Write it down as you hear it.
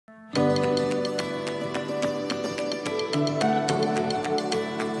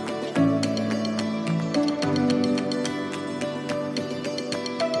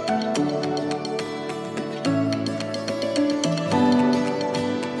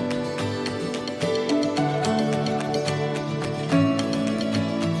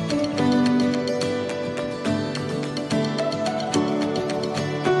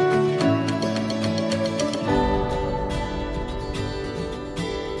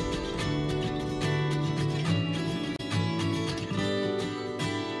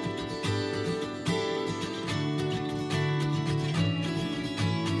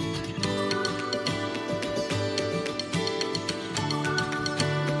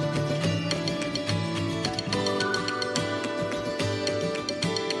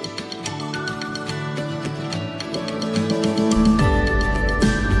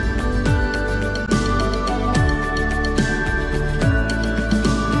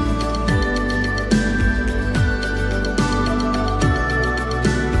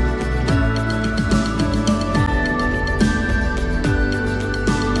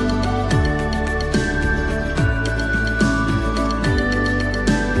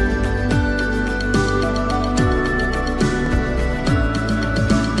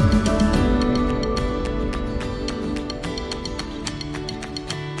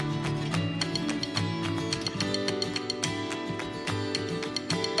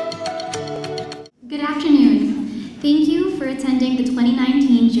Thank you for attending the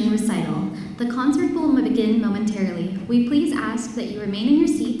 2019 June Recital. The concert will begin momentarily. We please ask that you remain in your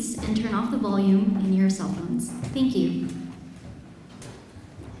seats and turn off the volume in your cell phones. Thank you.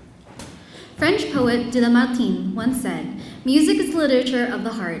 French poet de Lamartine once said, "Music is the literature of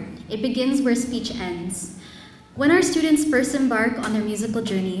the heart. It begins where speech ends." When our students first embark on their musical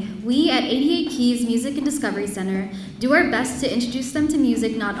journey, we at 88 Keys Music and Discovery Center do our best to introduce them to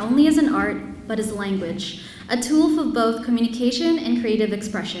music not only as an art, but as a language, a tool for both communication and creative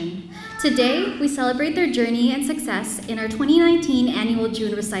expression. Today, we celebrate their journey and success in our 2019 annual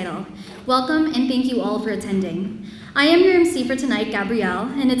June Recital. Welcome and thank you all for attending. I am your MC for tonight, Gabrielle,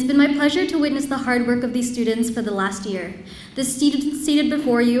 and it's been my pleasure to witness the hard work of these students for the last year. The students seated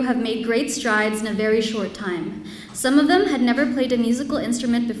before you have made great strides in a very short time. Some of them had never played a musical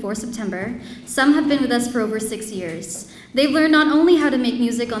instrument before September. Some have been with us for over 6 years. They've learned not only how to make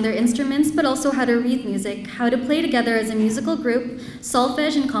music on their instruments, but also how to read music, how to play together as a musical group,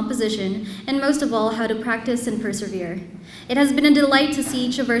 solfege and composition, and most of all, how to practice and persevere. It has been a delight to see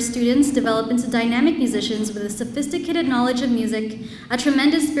each of our students develop into dynamic musicians with a sophisticated knowledge of music, a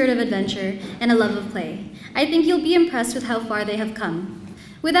tremendous spirit of adventure, and a love of play. I think you'll be impressed with how far they have come.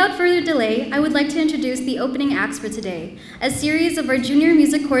 Without further delay, I would like to introduce the opening acts for today. A series of our junior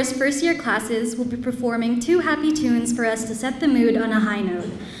music course first-year classes will be performing 2 happy tunes for us to set the mood on a high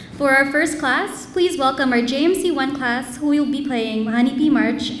note. For our first class, please welcome our JMC1 class, who will be playing Honeybee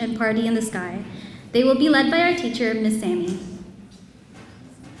March and Party in the Sky. They will be led by our teacher, Miss Sammy.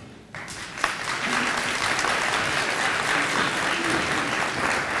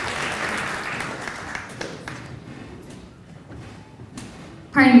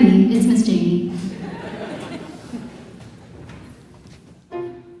 Pardon me, it's Miss Jamie.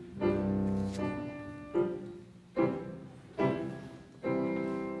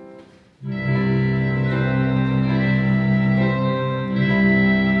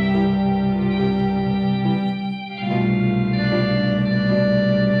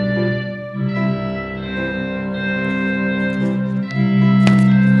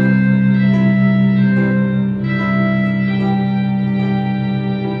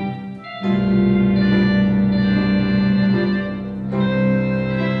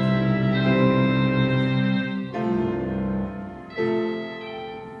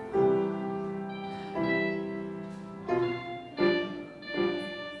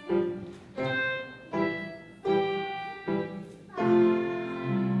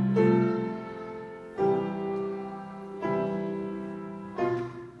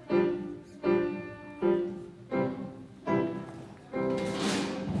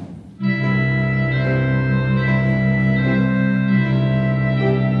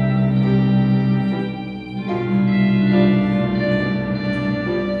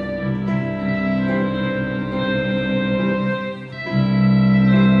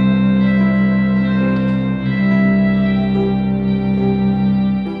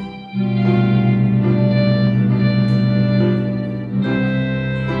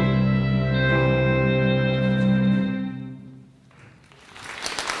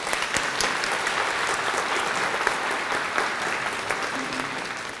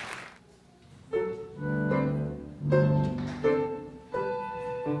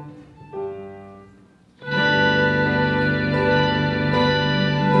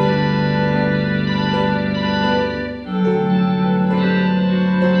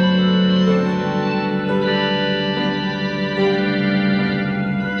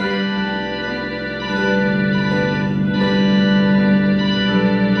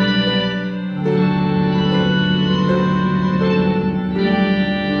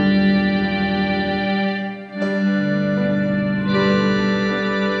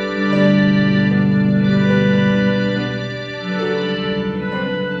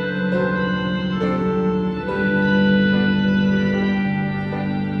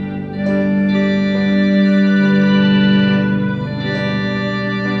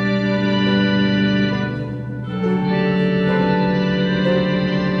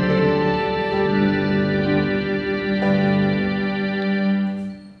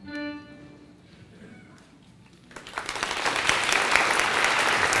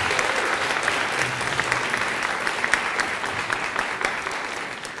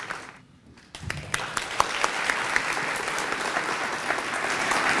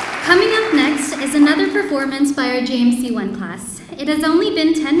 Performance by our JMC1 class. It has only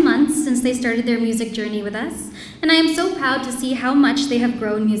been 10 months since they started their music journey with us, and I am so proud to see how much they have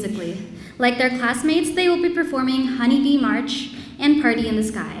grown musically. Like their classmates, they will be performing Honeybee March and Party in the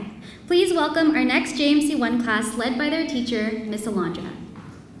Sky. Please welcome our next JMC1 class led by their teacher, Miss Alondra.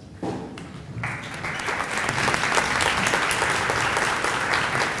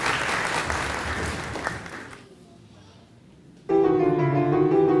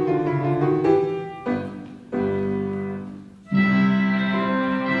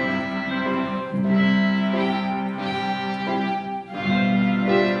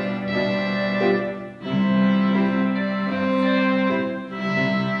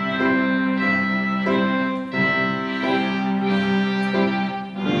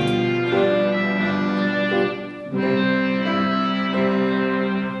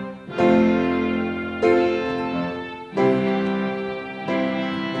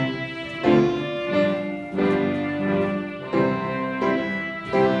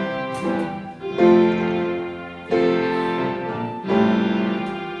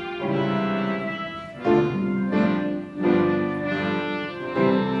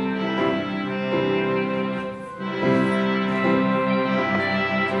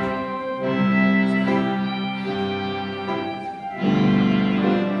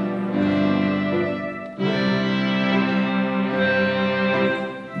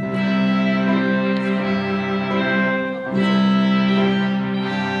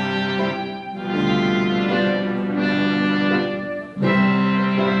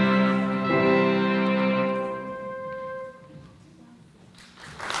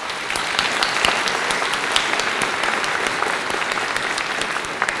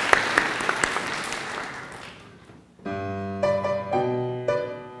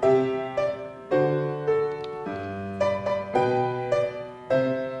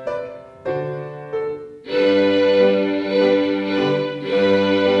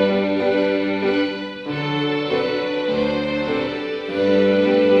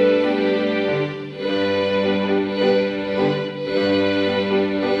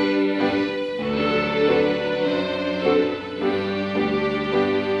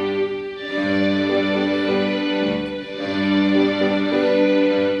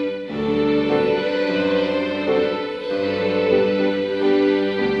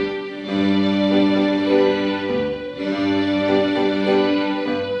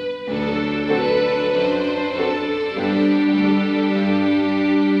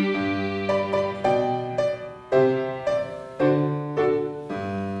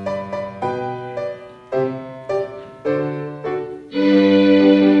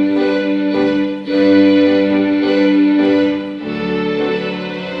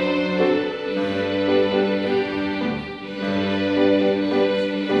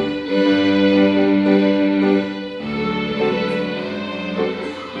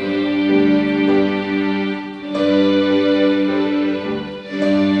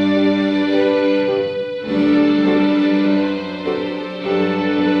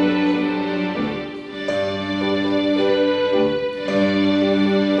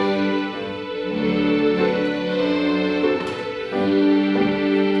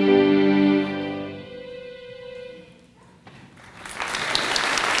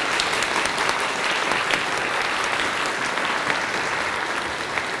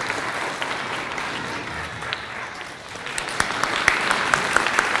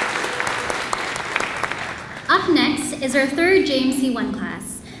 is our third JMC1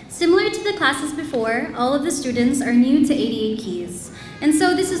 class. Similar to the classes before, all of the students are new to 88 Keys, and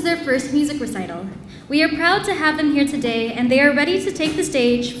so this is their first music recital. We are proud to have them here today, and they are ready to take the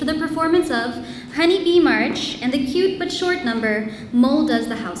stage for the performance of Honey Bee March and the cute but short number, Mole Does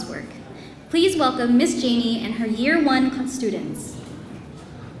the Housework. Please welcome Miss Janie and her Year 1 students.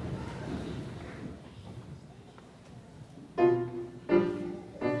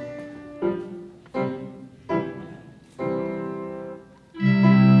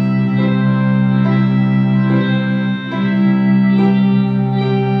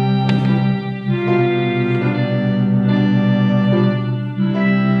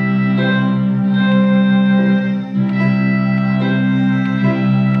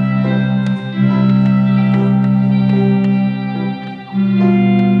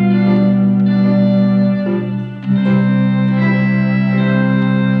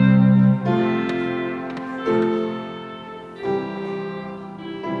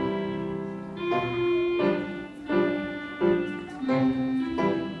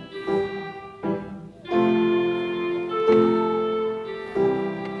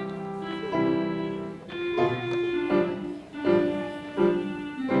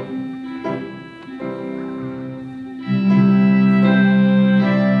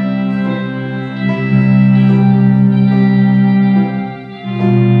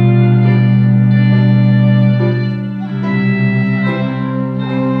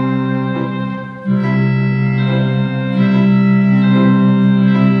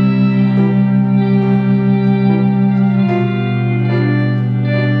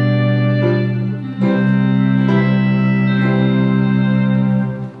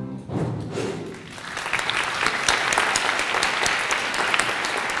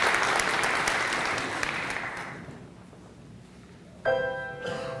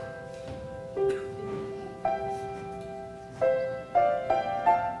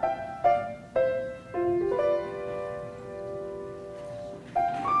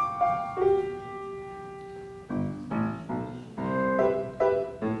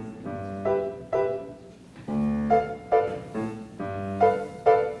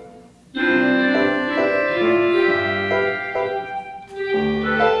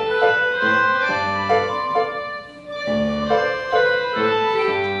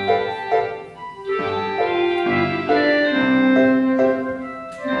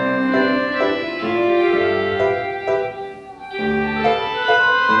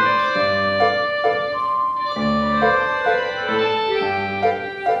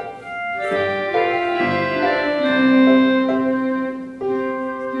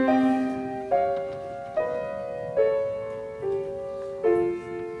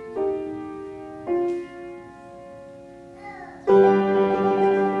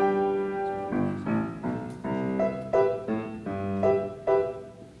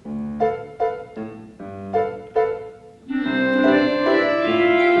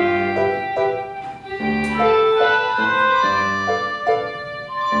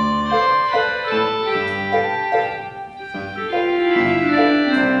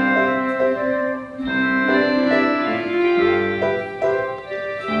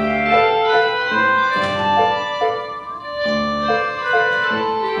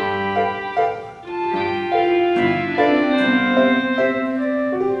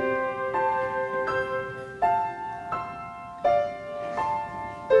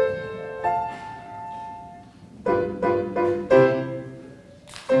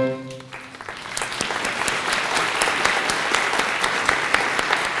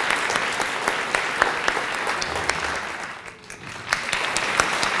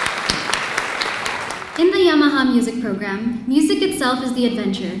 In the Yamaha music program, music itself is the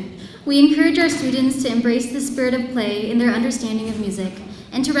adventure. We encourage our students to embrace the spirit of play in their understanding of music,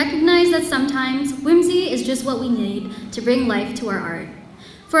 and to recognize that sometimes whimsy is just what we need to bring life to our art.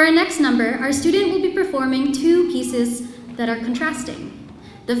 For our next number, our student will be performing two pieces that are contrasting.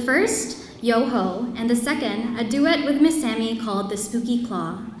 The first, Yo-Ho, and the second, a duet with Miss Sammy called The Spooky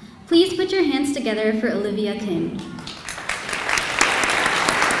Claw. Please put your hands together for Olivia Kim.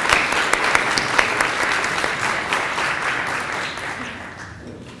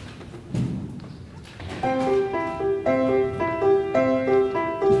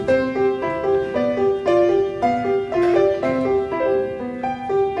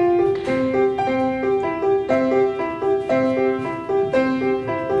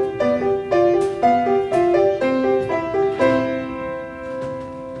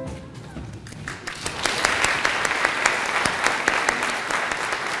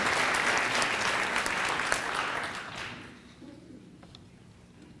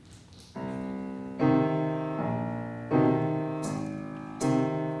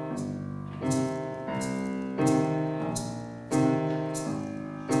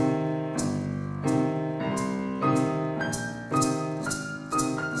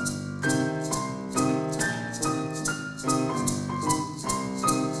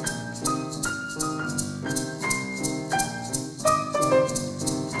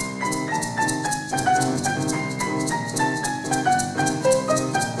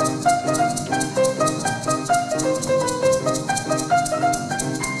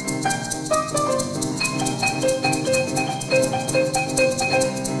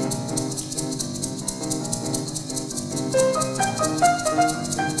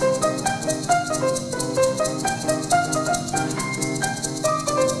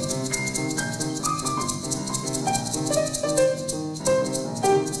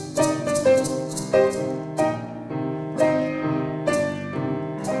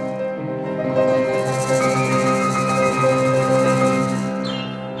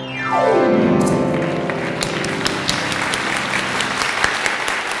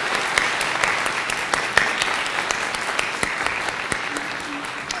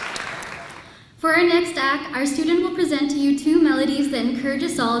 our next act, our student will present to you two melodies that encourage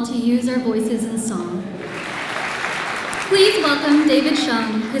us all to use our voices in song. Please welcome David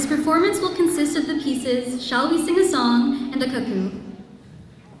Shum. His performance will consist of the pieces Shall We Sing a Song and The Cuckoo.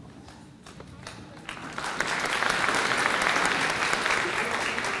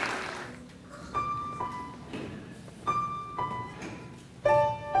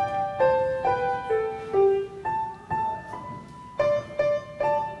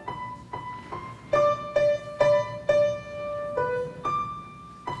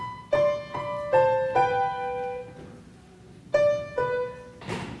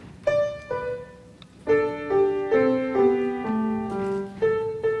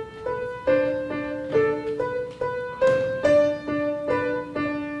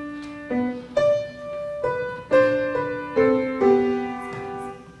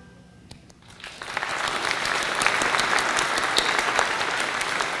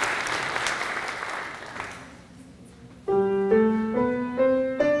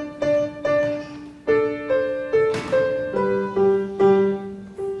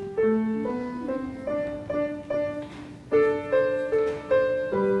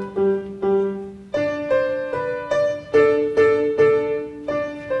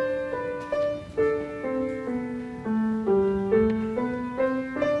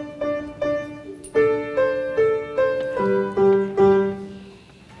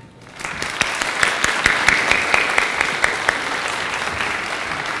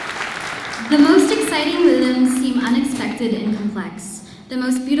 The most exciting rhythms seem unexpected and complex. The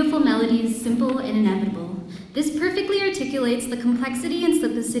most beautiful melodies, simple and inevitable. This perfectly articulates the complexity and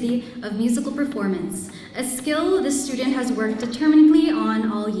simplicity of musical performance, a skill this student has worked determinedly on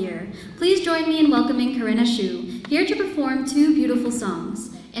all year. Please join me in welcoming Karina Shu, here to perform two beautiful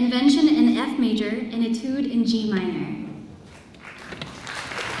songs, Invention in F major and Etude in G minor.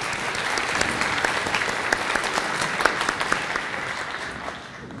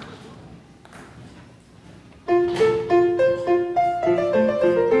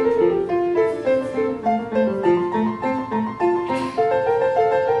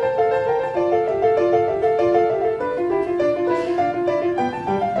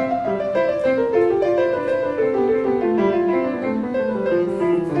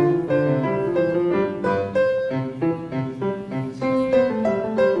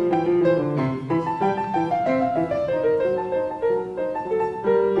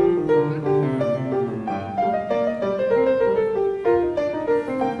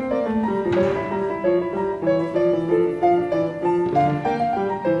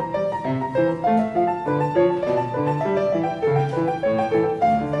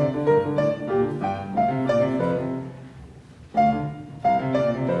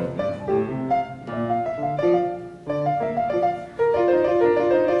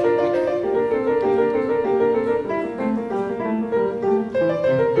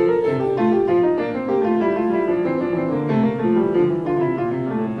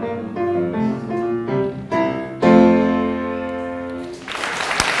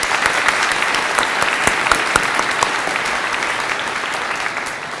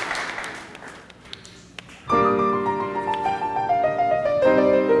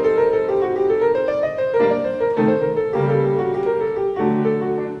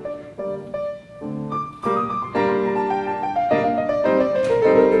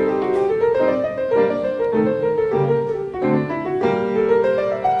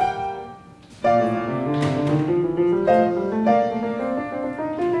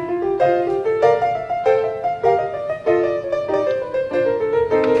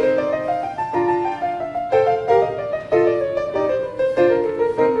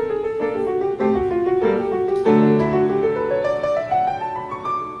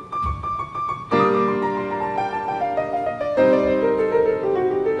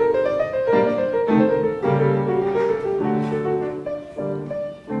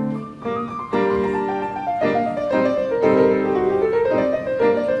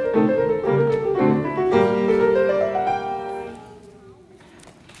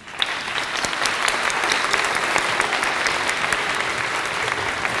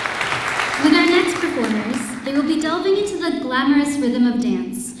 With our next performers, they will be delving into the glamorous rhythm of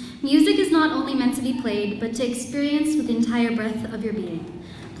dance. Music is not only meant to be played, but to experience with the entire breadth of your being.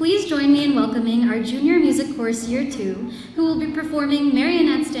 Please join me in welcoming our Junior Music Course Year 2, who will be performing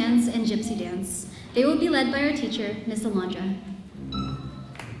Marionette Dance and Gypsy Dance. They will be led by our teacher, Miss Alondra.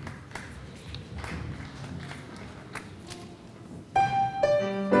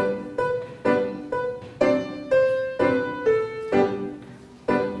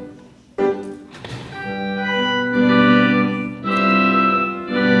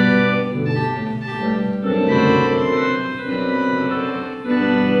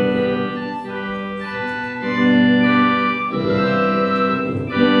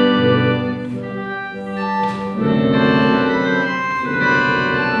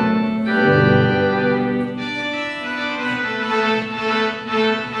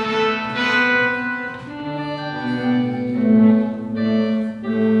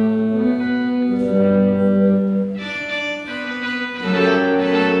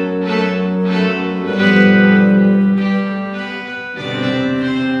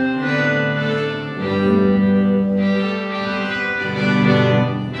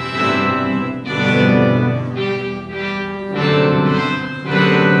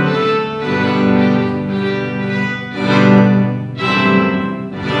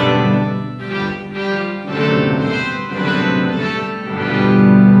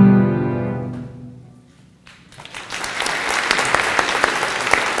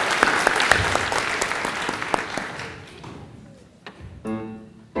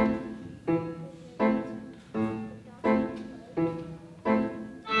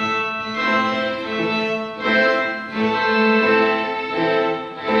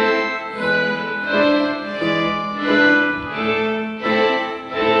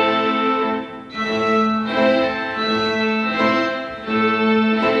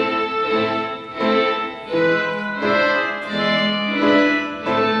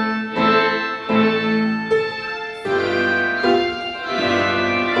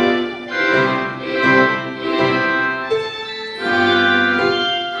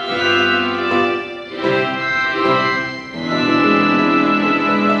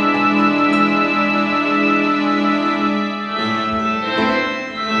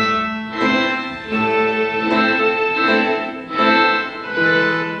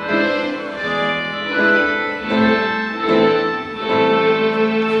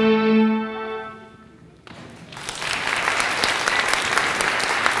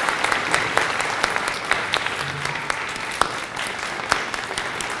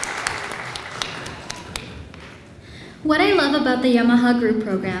 What I love about the Yamaha Group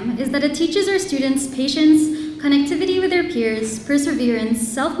program is that it teaches our students patience, connectivity with their peers, perseverance,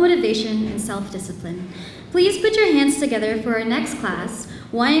 self-motivation, and self-discipline. Please put your hands together for our next class,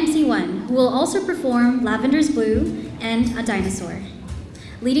 YMC1, who will also perform Lavender's Blue and A Dinosaur.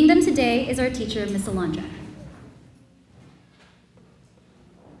 Leading them today is our teacher, Miss Alondra.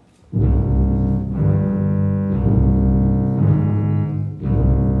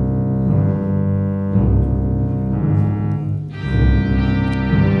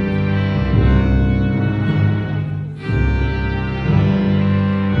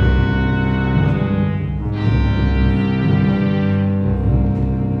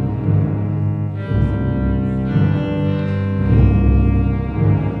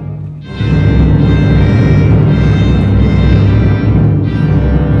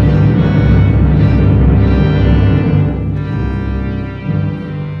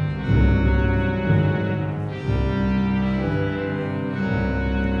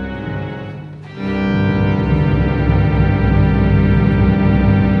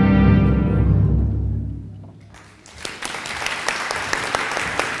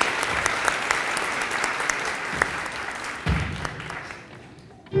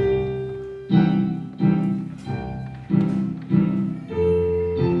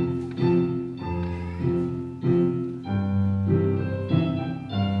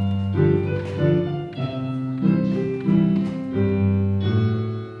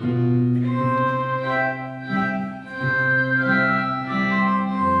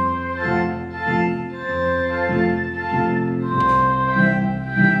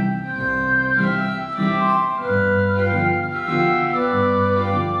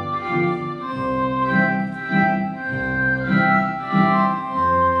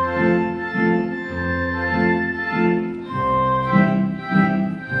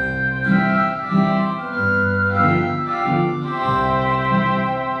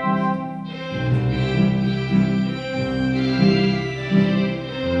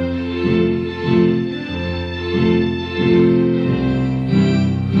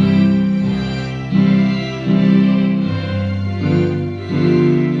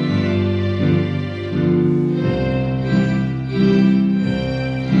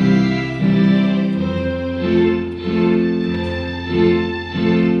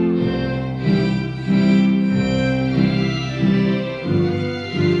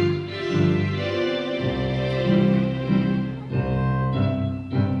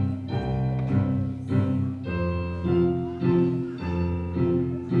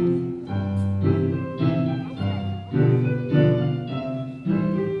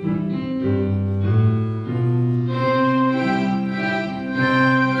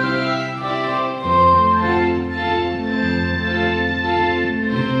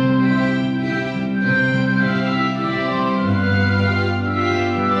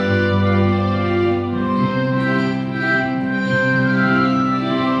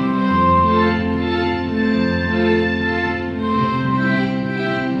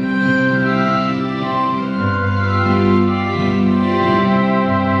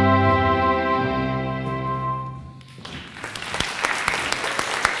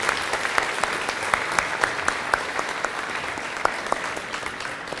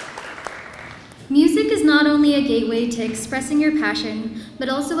 Music is not only a gateway to expressing your passion, but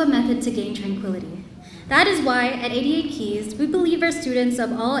also a method to gain tranquility. That is why, at 88 Keys, we believe our students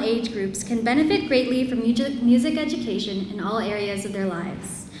of all age groups can benefit greatly from music education in all areas of their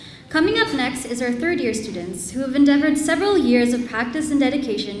lives. Coming up next is our third-year students, who have endeavored several years of practice and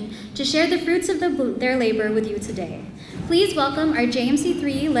dedication to share the fruits of their labor with you today. Please welcome our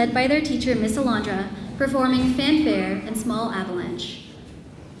JMC3, led by their teacher, Miss Alondra, performing Fanfare and Small Avalanche.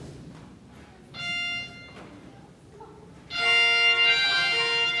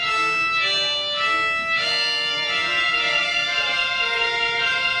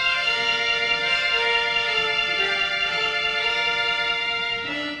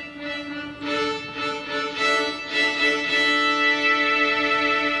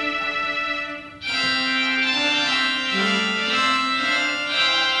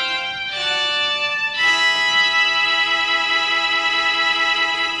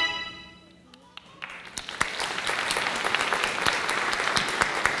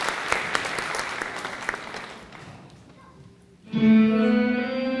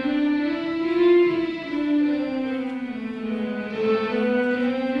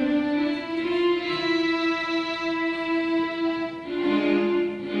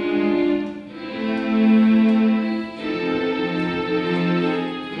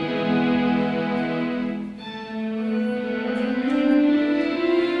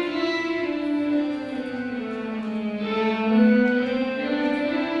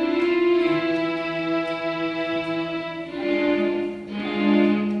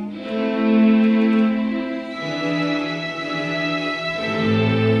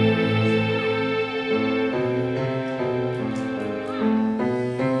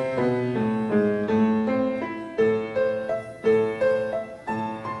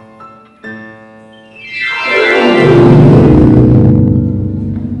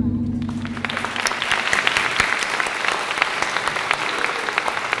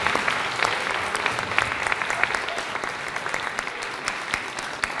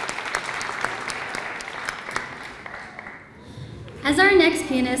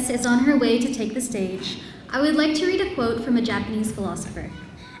 guest is on her way to take the stage, I would like to read a quote from a Japanese philosopher.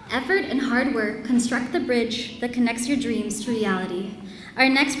 Effort and hard work construct the bridge that connects your dreams to reality. Our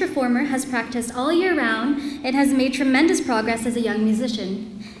next performer has practiced all year round and has made tremendous progress as a young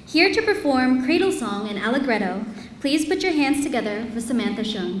musician. Here to perform Cradle Song and Allegretto, please put your hands together for Samantha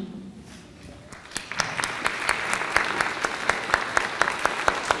Shung.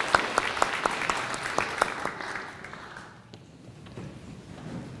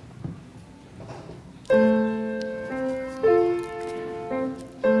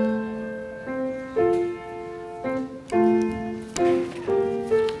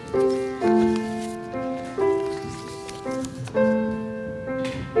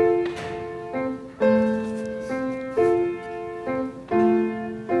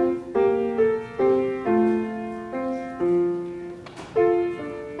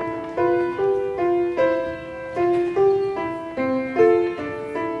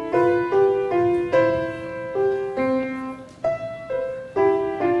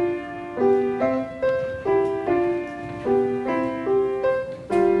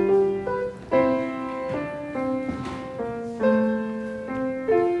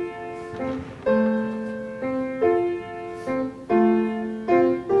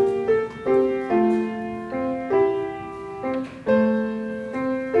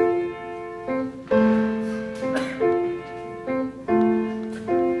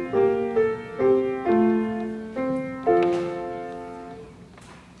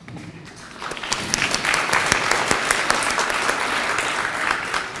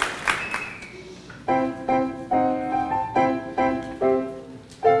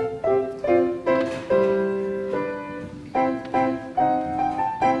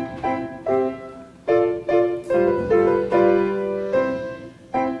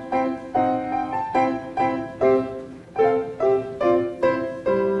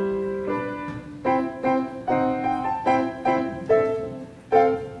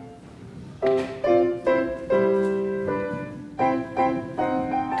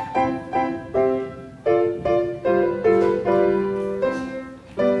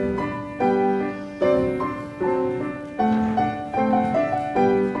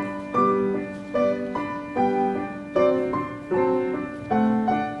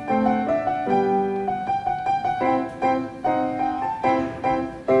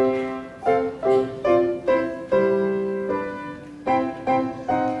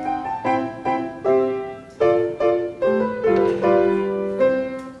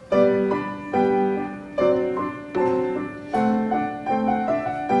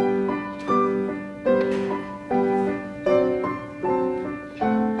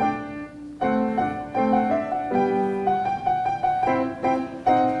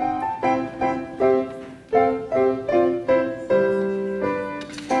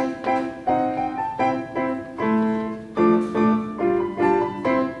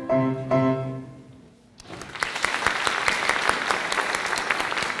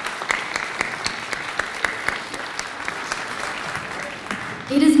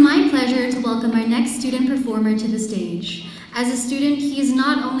 It is my pleasure to welcome our next student performer to the stage. As a student, he is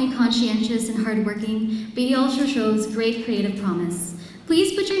not only conscientious and hardworking, but he also shows great creative promise.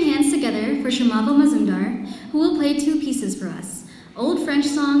 Please put your hands together for Shomavo Mazumdar, who will play two pieces for us, Old French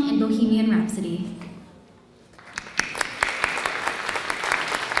Song and Bohemian Rhapsody.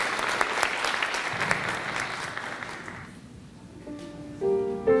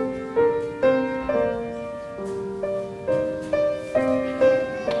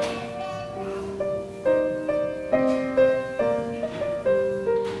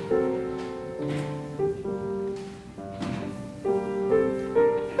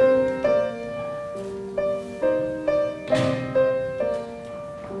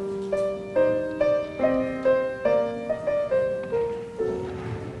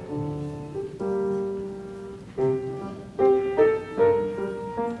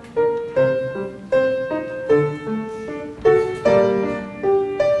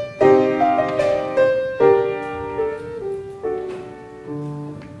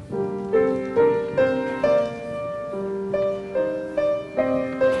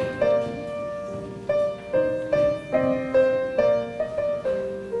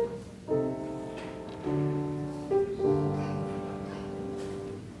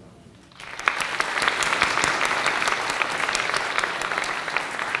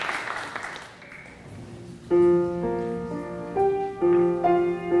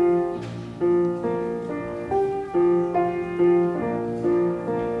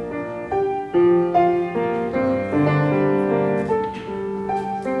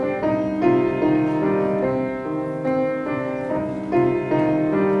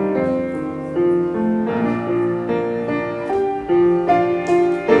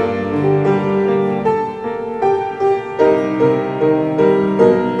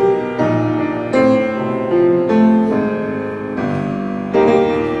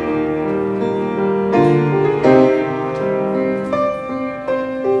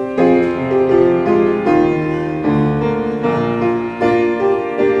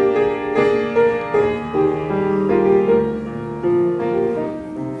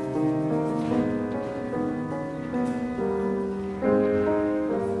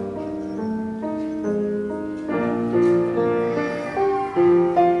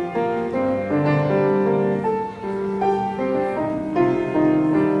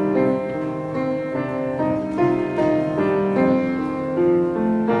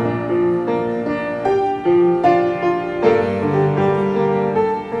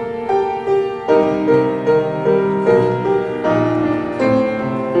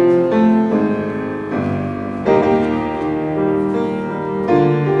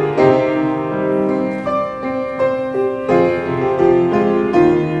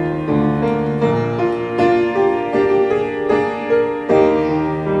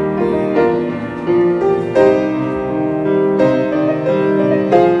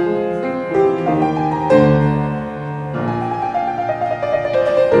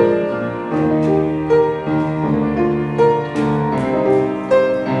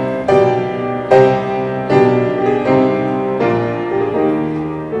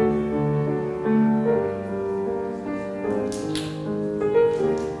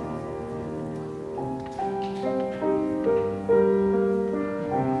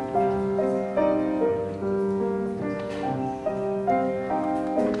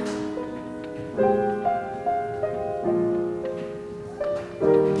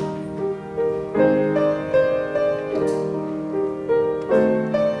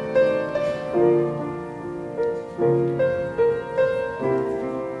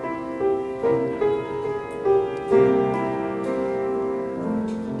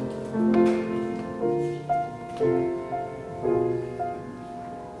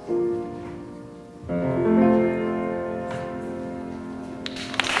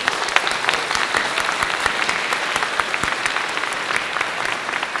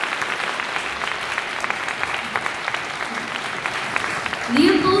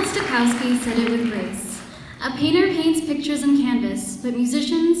 Stokowski said it with grace. A painter paints pictures on canvas, but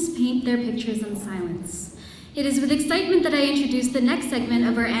musicians paint their pictures in silence. It is with excitement that I introduce the next segment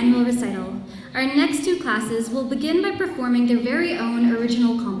of our annual recital. Our next two classes will begin by performing their very own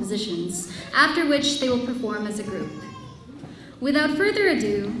original compositions, after which they will perform as a group. Without further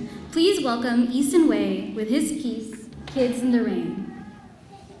ado, please welcome Easton Wei with his piece, Kids in the Rain.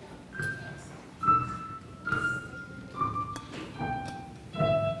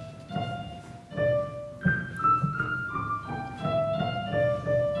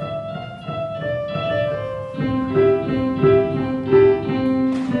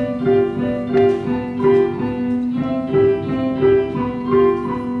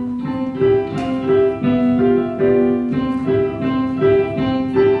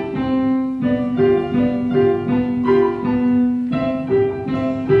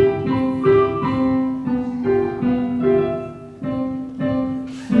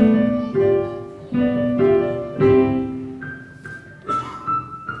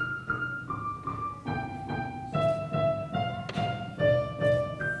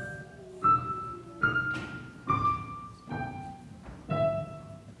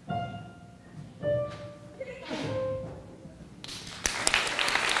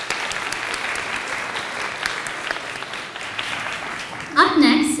 Up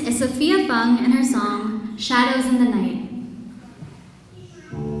next is Sophia Fung and her song, Shadows in the Night.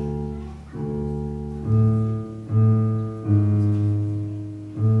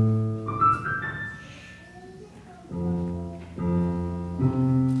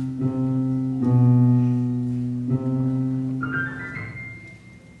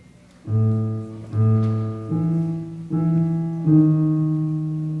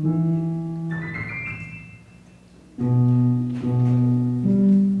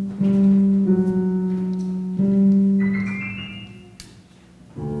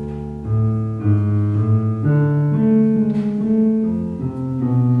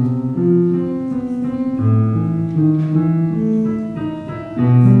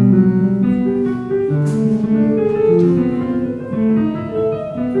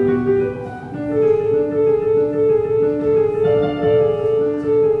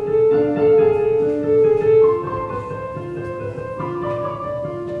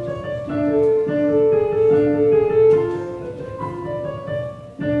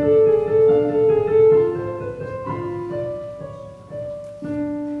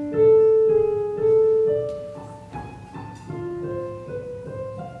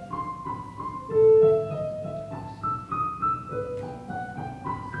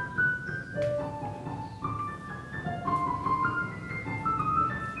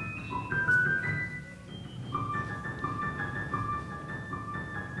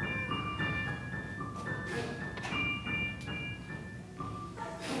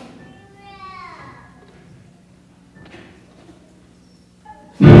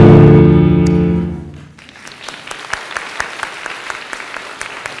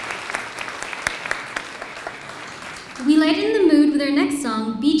 We lighten the mood with our next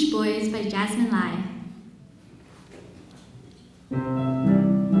song, Beach Boys by Jasmine Lai.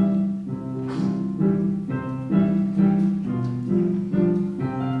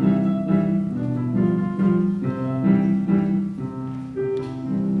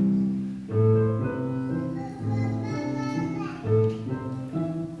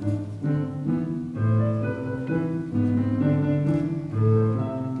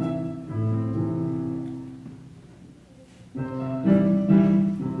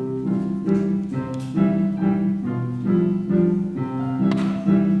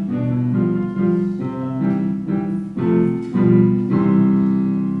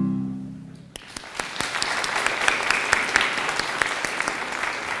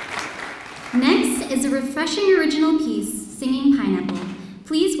 Next is a refreshing original piece, Singing Pineapple.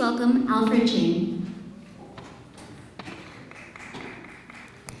 Please welcome Alfred Ching.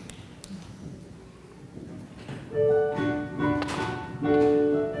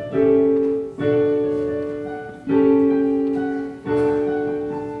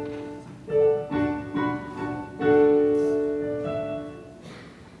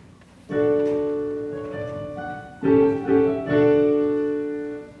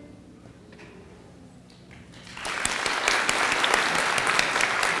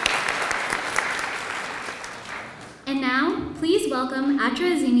 And now, please welcome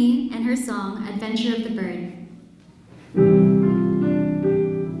Atra Azimi and her song, Adventure of the Bird.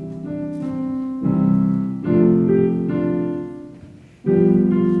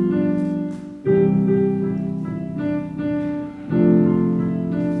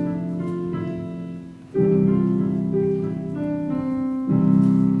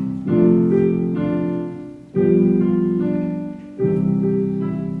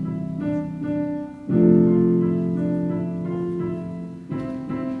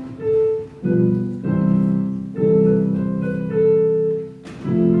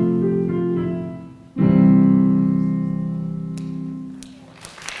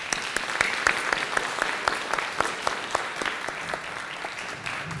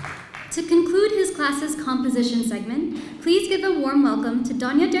 composition segment, please give a warm welcome to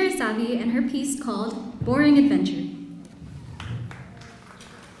Doña Darasavi and her piece called Boring Adventure.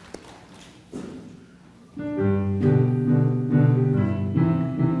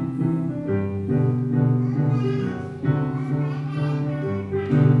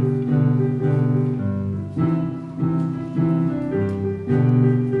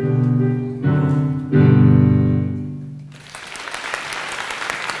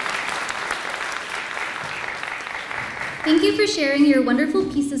 Thank you for sharing your wonderful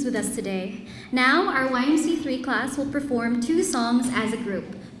pieces with us today. Now, our YMC3 class will perform 2 songs as a group,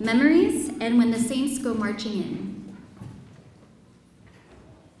 Memories and When the Saints Go Marching In.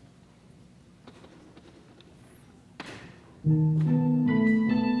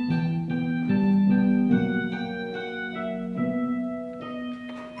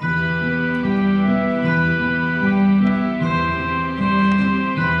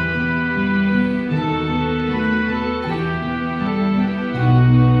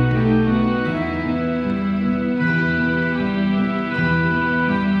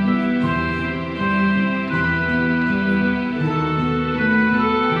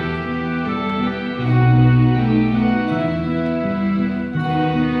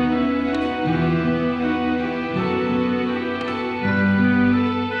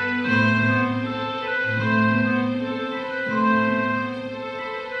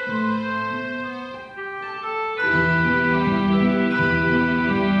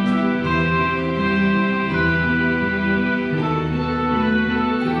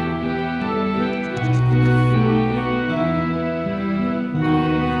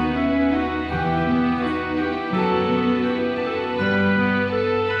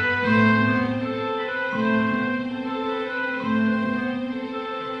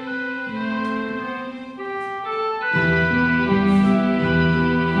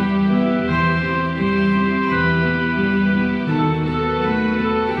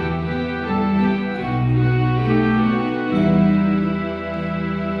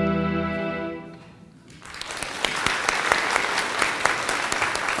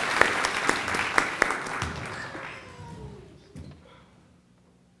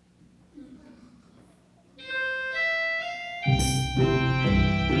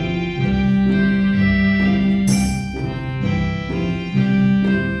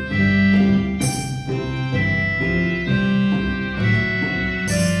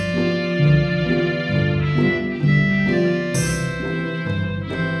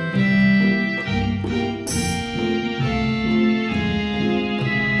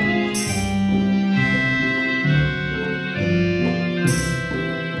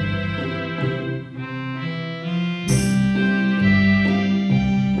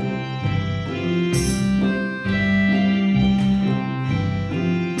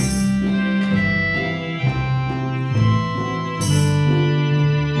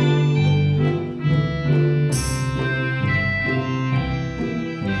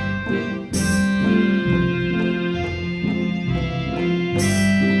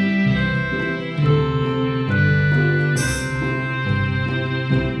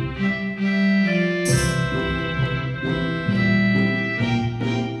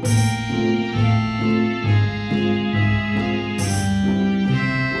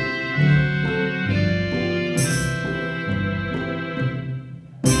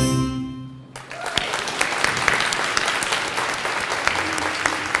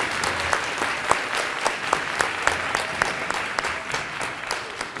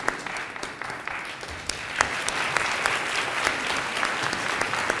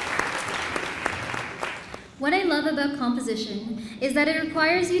 What I love about composition is that it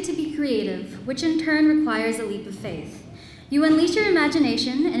requires you to be creative, which in turn requires a leap of faith. You unleash your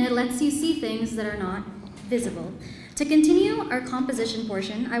imagination and it lets you see things that are not visible. To continue our composition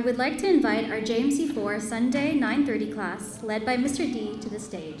portion, I would like to invite our JMC4 Sunday 9:30 class, led by Mr. D, to the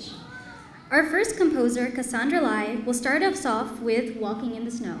stage. Our first composer, Cassandra Lai, will start us off with Walking in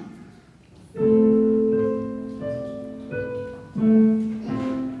the Snow.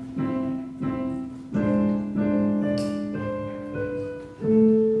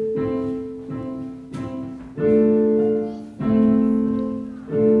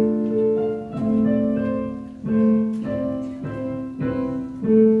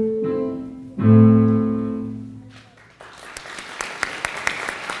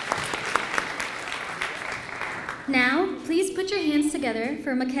 Now, please put your hands together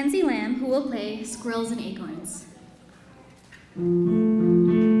for Mackenzie Lamb, who will play Squirrels and Acorns.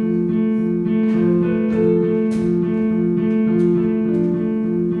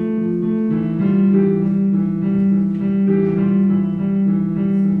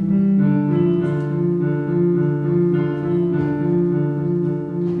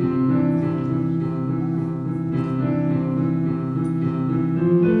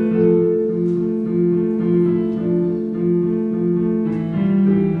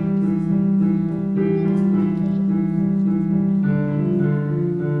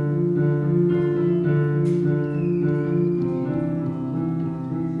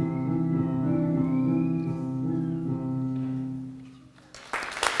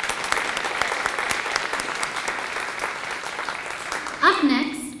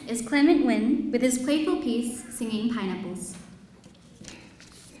 is Clement Nguyen with his playful piece, Singing Pineapples.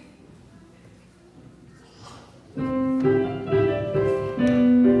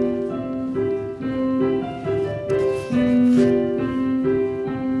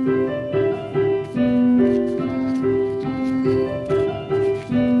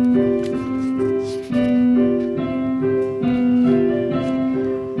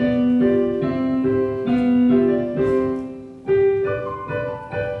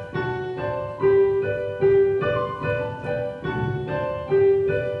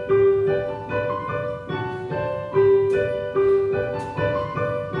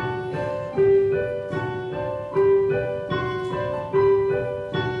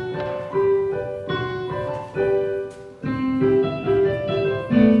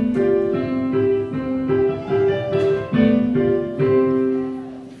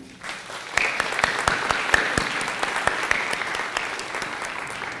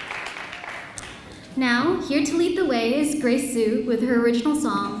 Now, here to lead the way is Grace Zhu with her original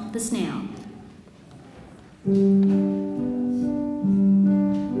song, The Snail.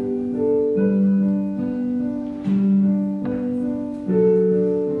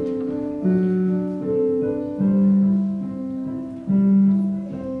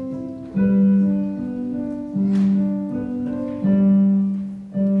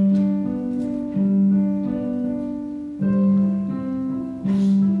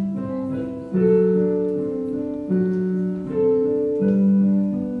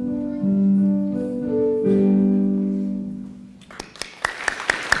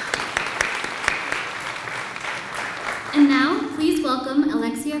 And now, please welcome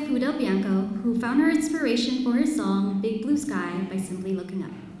Alexia Fudel Bianco, who found her inspiration for her song, Big Blue Sky, by simply looking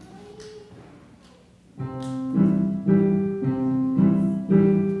up.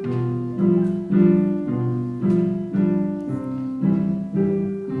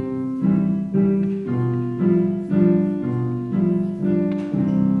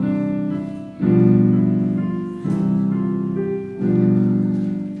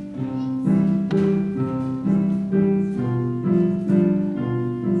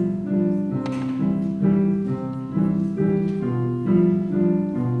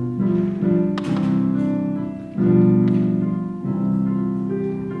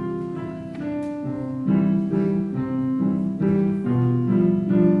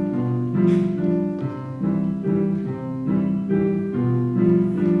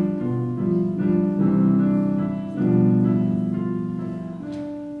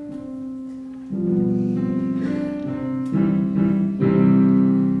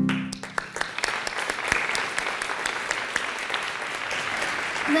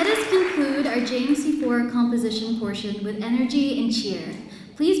 Let us conclude our JMC4 composition portion with energy and cheer.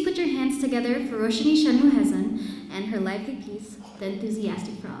 Please put your hands together for Roshni Shanmuhezan and her lively piece, The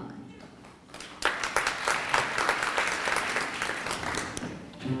Enthusiastic Frog.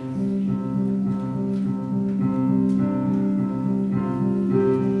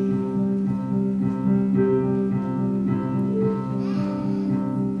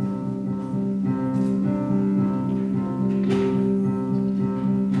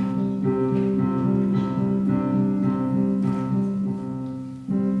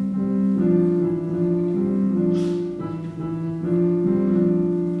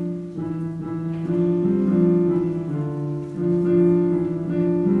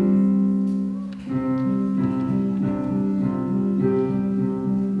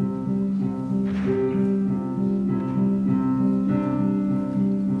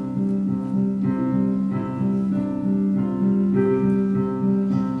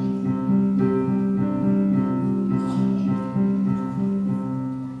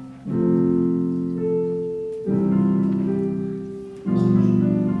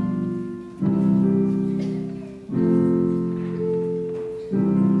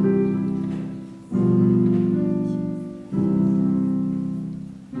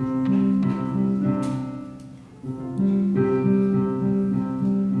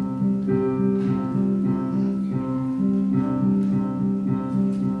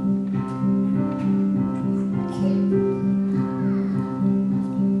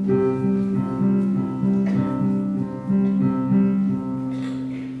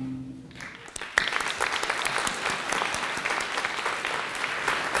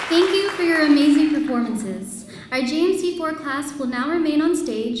 Thank you for your amazing performances. Our JMC4 class will now remain on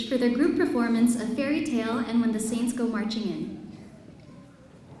stage for their group performance of Fairy Tale and When the Saints Go Marching In.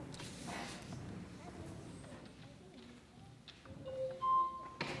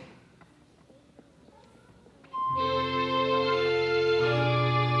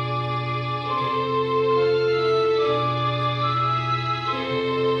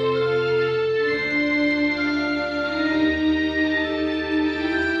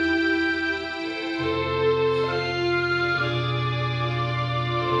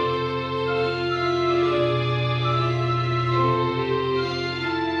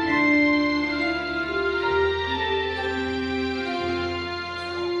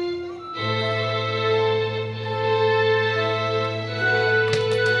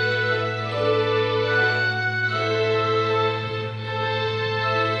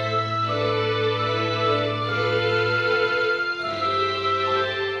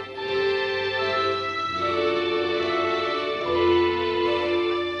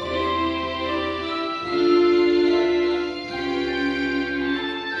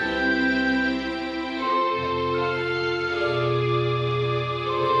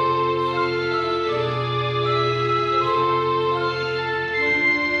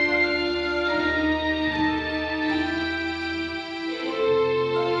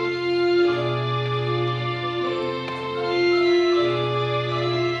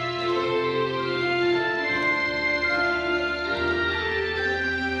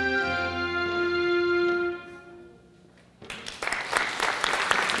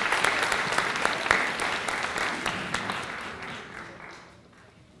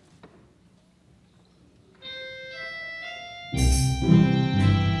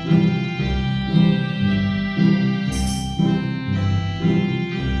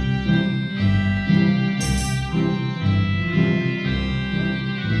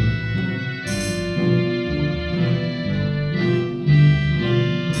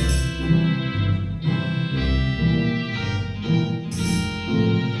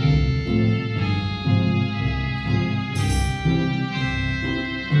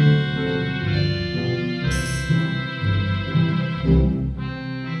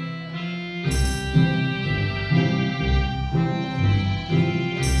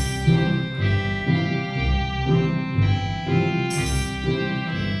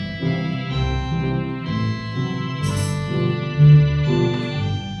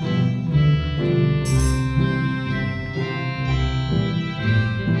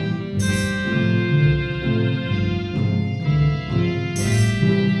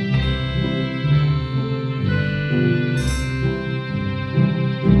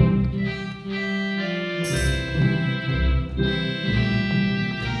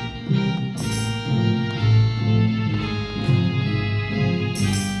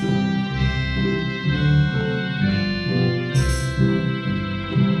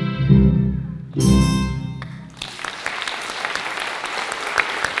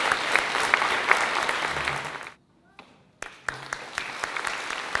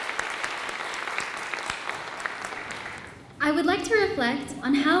 reflect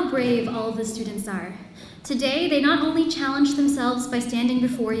on how brave all of the students are. Today, they not only challenge themselves by standing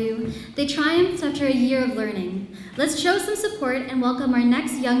before you, they triumphed after a year of learning. Let's show some support and welcome our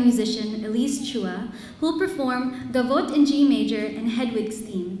next young musician, Elise Chua, who will perform Gavotte in G Major and Hedwig's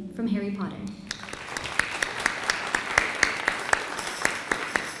theme from Harry Potter.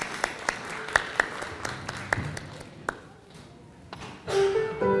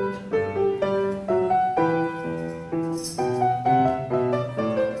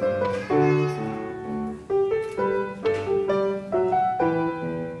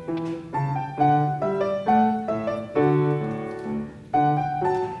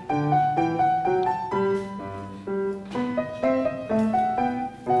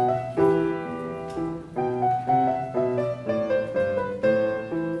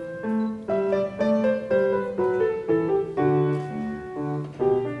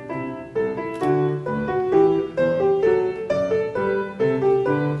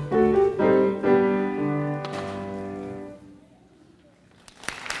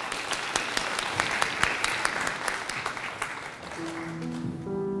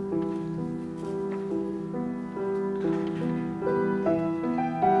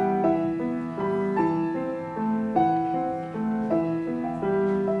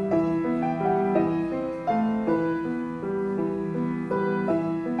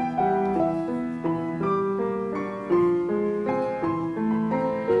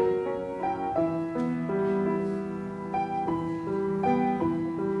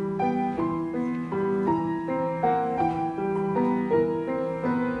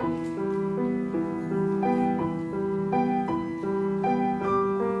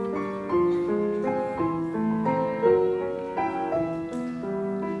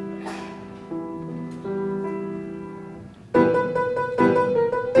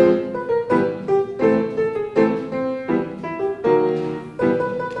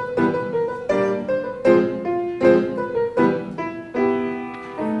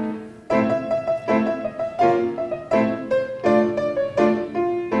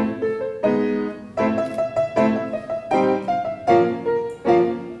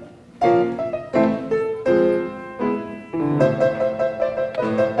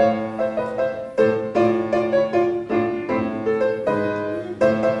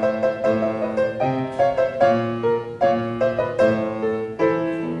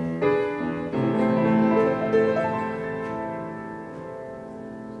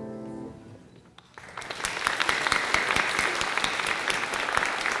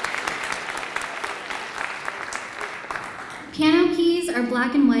 Piano keys are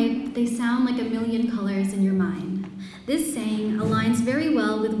black and white, but they sound like a million colors in your mind. This saying aligns very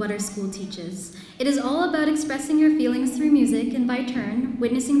well with what our school teaches. It is all about expressing your feelings through music and, by turn,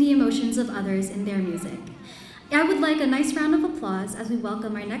 witnessing the emotions of others in their music. I would like a nice round of applause as we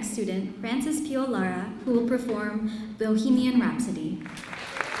welcome our next student, Francis Pio Lara, who will perform Bohemian Rhapsody.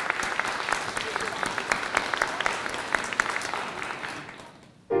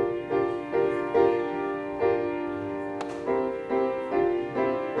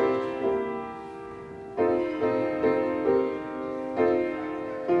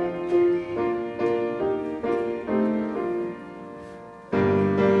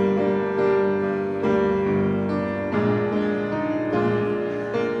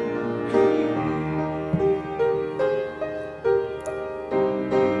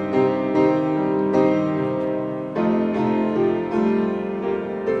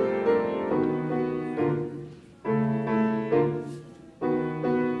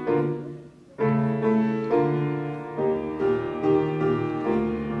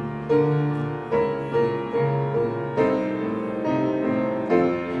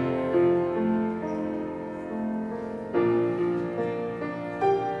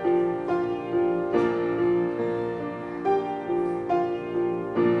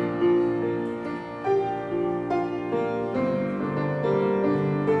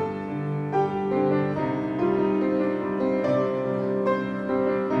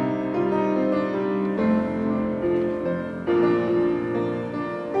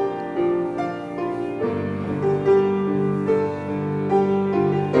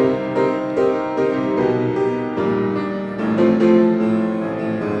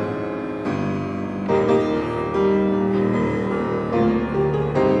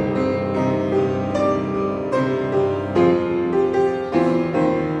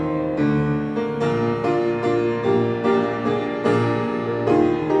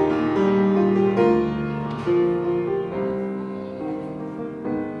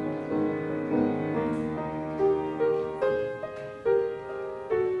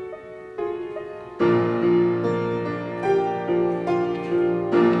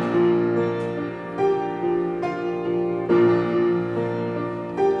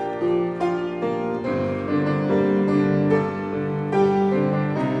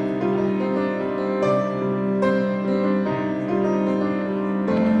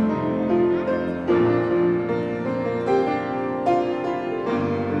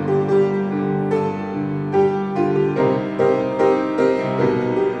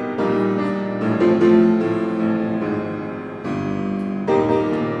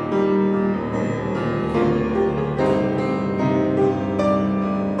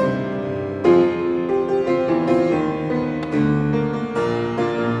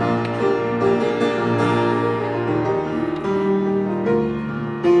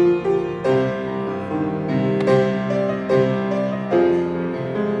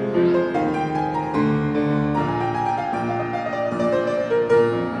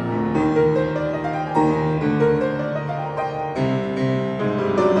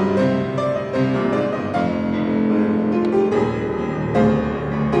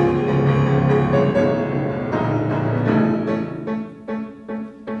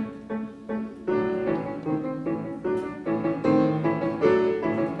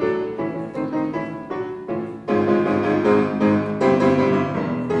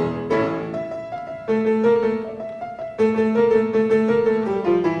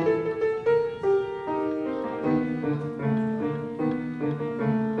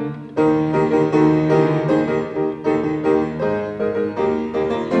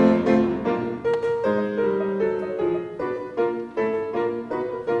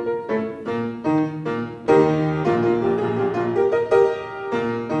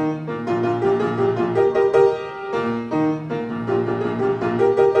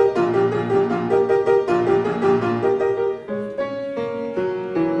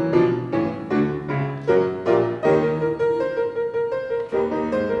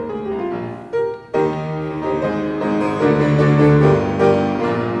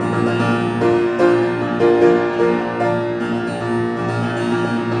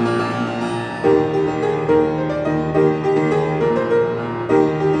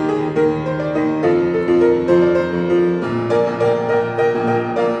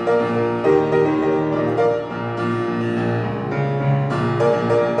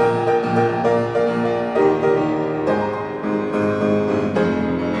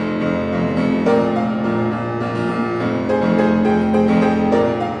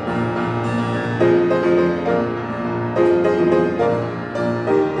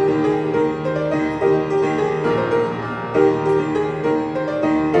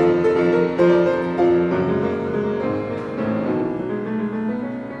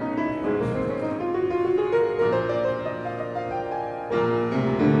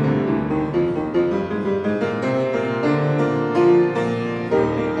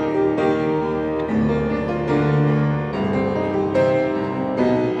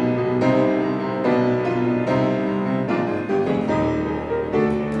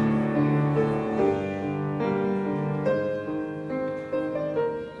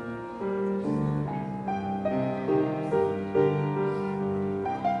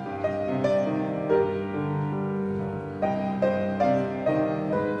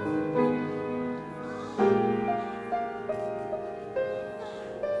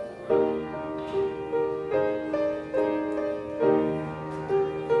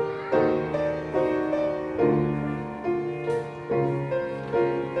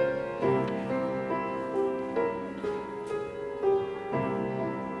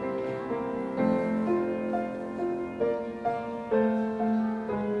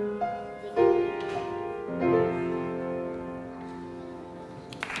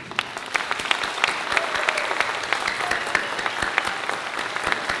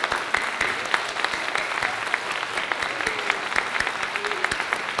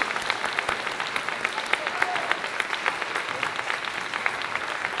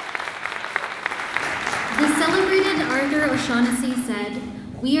 Shaughnessy said,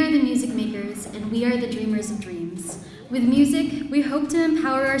 "We are the music makers and we are the dreamers of dreams." With music, we hope to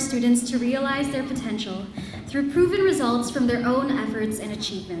empower our students to realize their potential through proven results from their own efforts and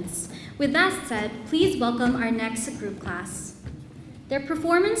achievements. With that said, please welcome our next group class. Their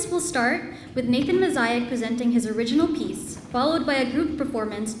performance will start with Nathan Mosaic presenting his original piece, followed by a group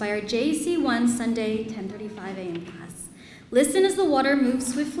performance by our JC1 Sunday 10:35 a.m. class. Listen as the water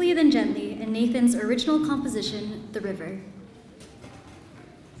moves swiftly then gently in Nathan's original composition, The River.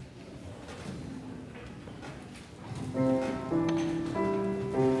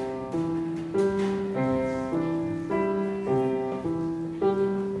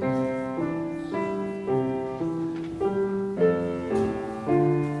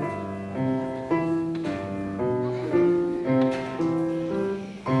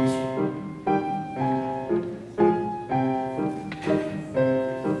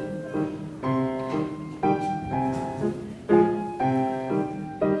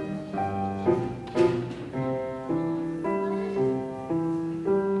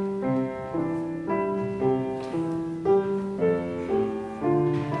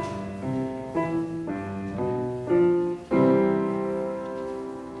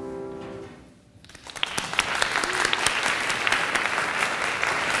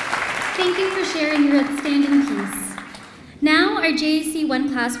 Thank you for sharing your outstanding piece. Now, our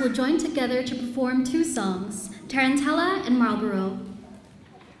JAC1 class will join together to perform two songs, Tarantella and Marlborough.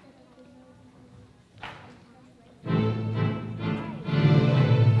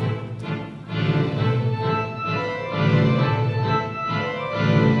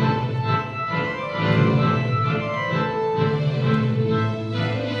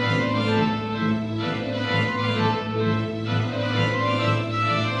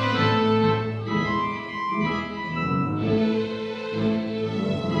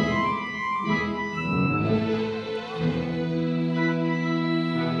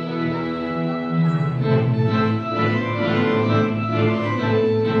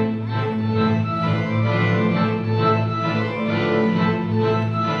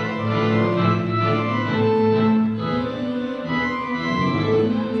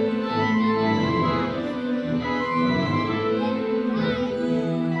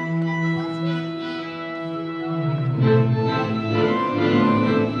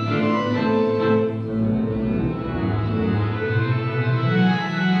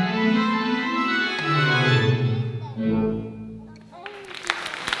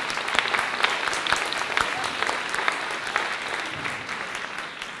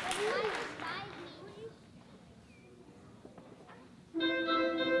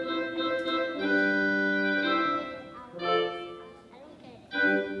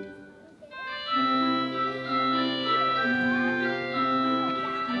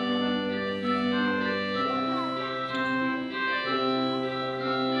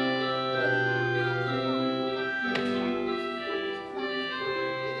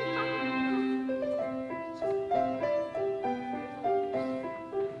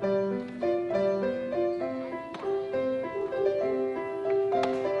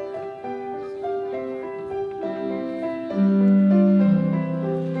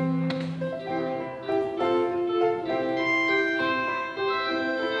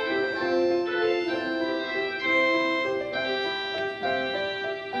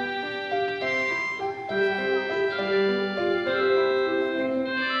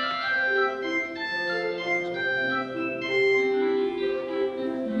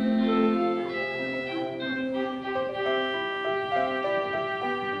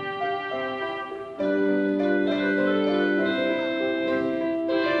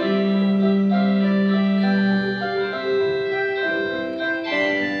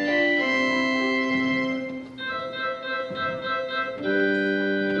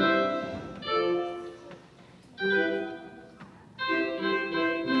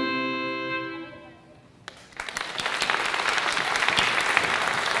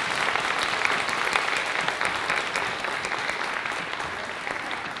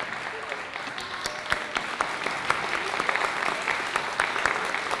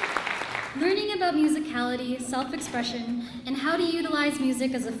 Learning about musicality, self-expression, and how to utilize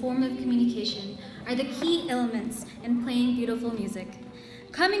music as a form of communication are the key elements in playing beautiful music.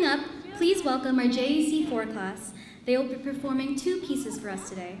 Coming up, please welcome our JAC4 class. They will be performing two pieces for us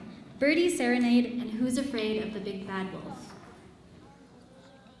today, Birdie's Serenade and Who's Afraid of the Big Bad Wolf.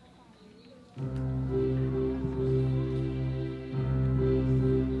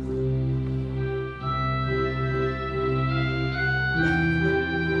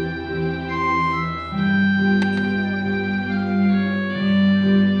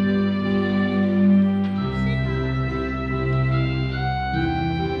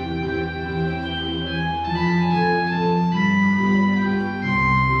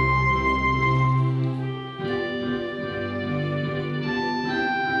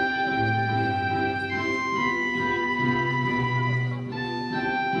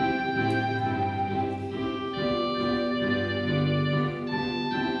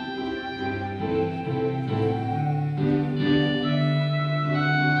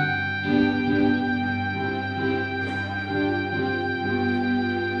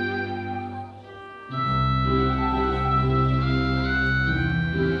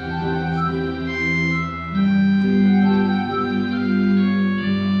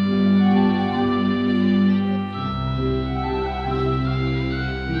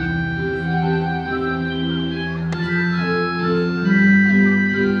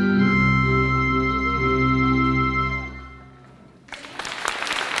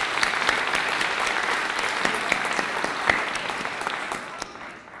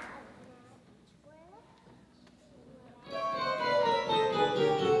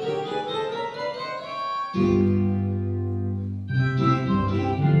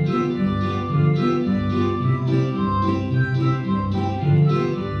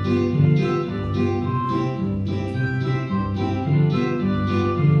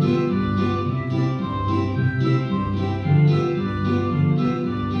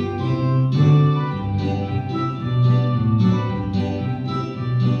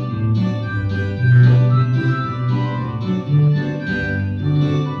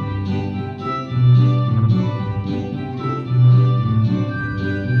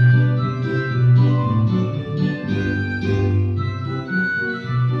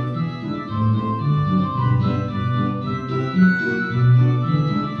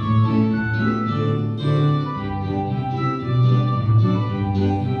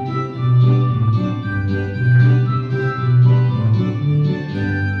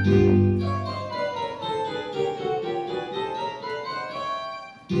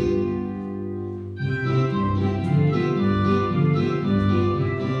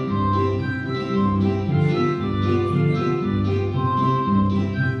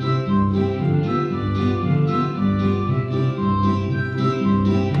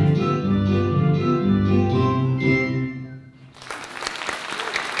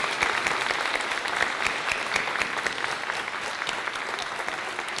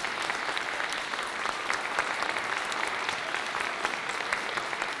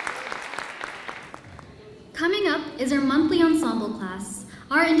 Coming up is our monthly ensemble class.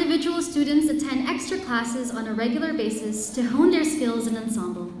 Our individual students attend extra classes on a regular basis to hone their skills in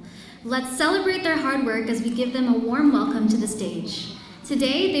ensemble. Let's celebrate their hard work as we give them a warm welcome to the stage.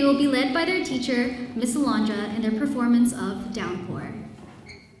 Today, they will be led by their teacher, Miss Alondra, in their performance of Downpour.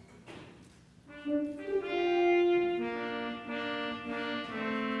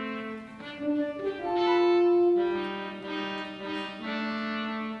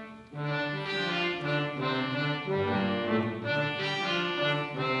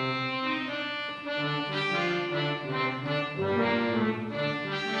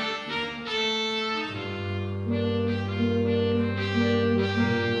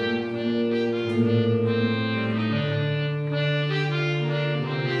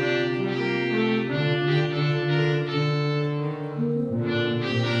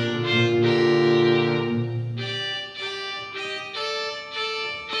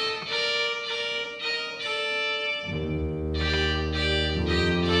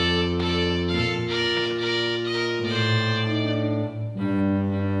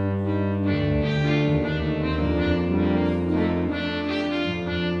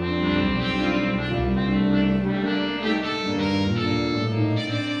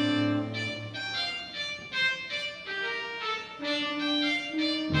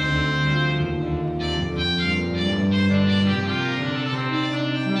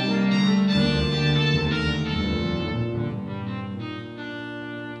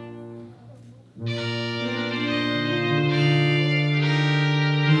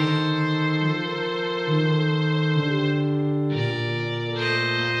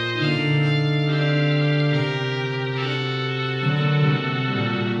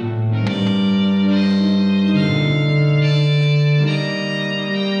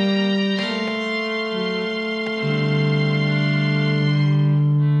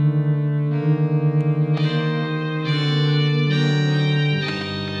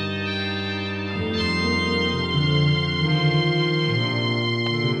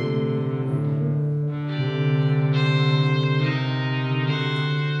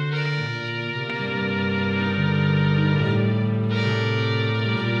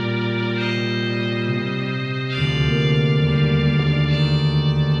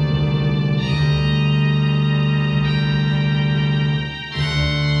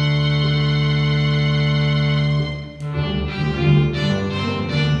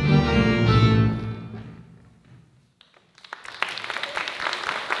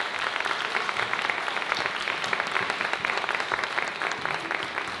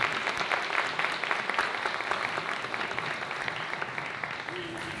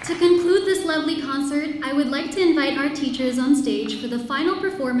 To conclude this lovely concert, I would like to invite our teachers on stage for the final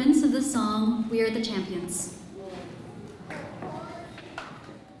performance of the song, We Are the Champions.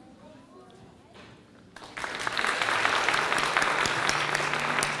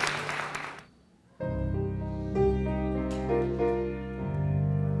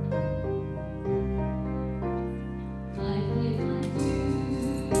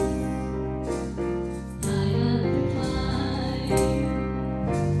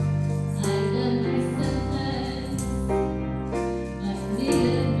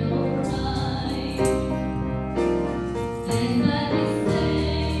 Needed no rhyme.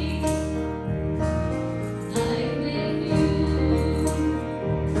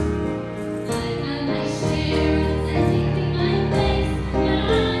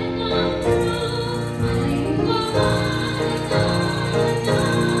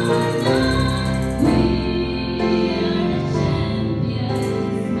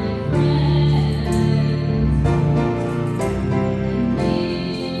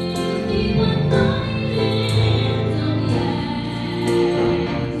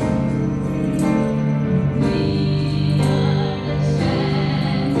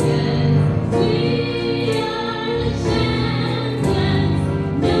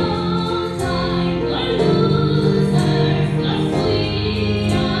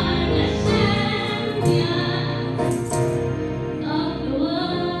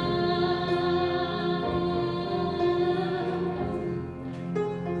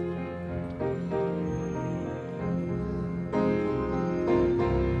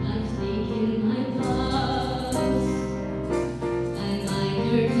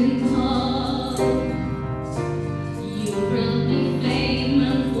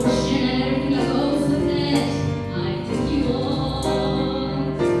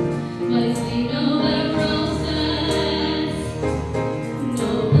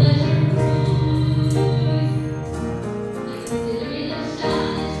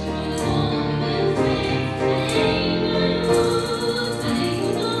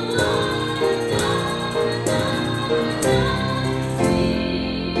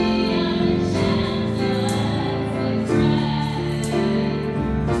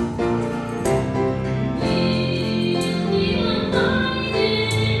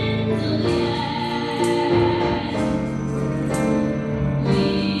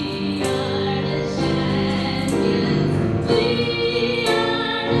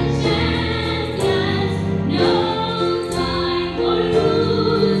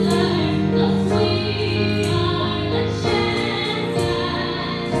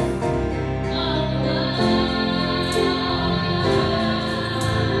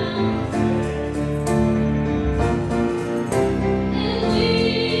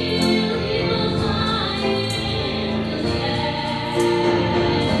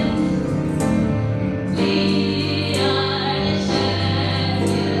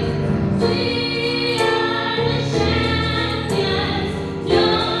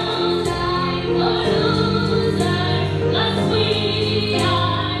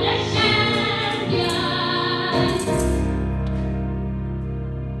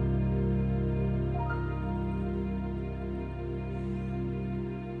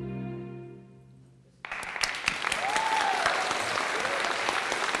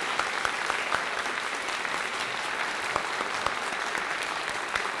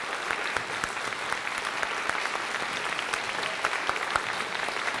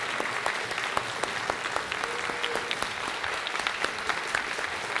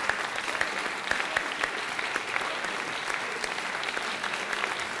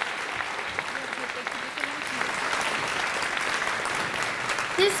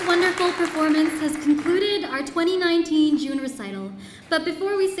 This wonderful performance has concluded our 2019 June recital. But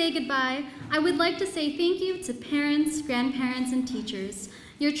before we say goodbye, I would like to say thank you to parents, grandparents, and teachers.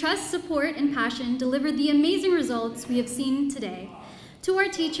 Your trust, support, and passion delivered the amazing results we have seen today. To our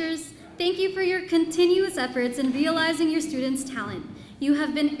teachers, thank you for your continuous efforts in realizing your students' talent. You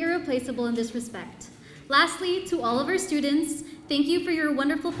have been irreplaceable in this respect. Lastly, to all of our students, thank you for your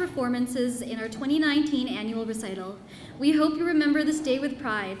wonderful performances in our 2019 annual recital. We hope you remember this day with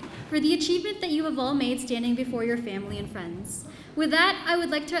pride for the achievement that you have all made standing before your family and friends. With that, I would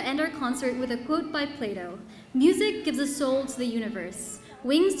like to end our concert with a quote by Plato. Music gives a soul to the universe,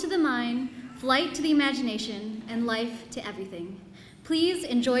 wings to the mind, flight to the imagination, and life to everything. Please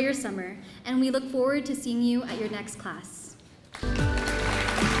enjoy your summer, and we look forward to seeing you at your next class.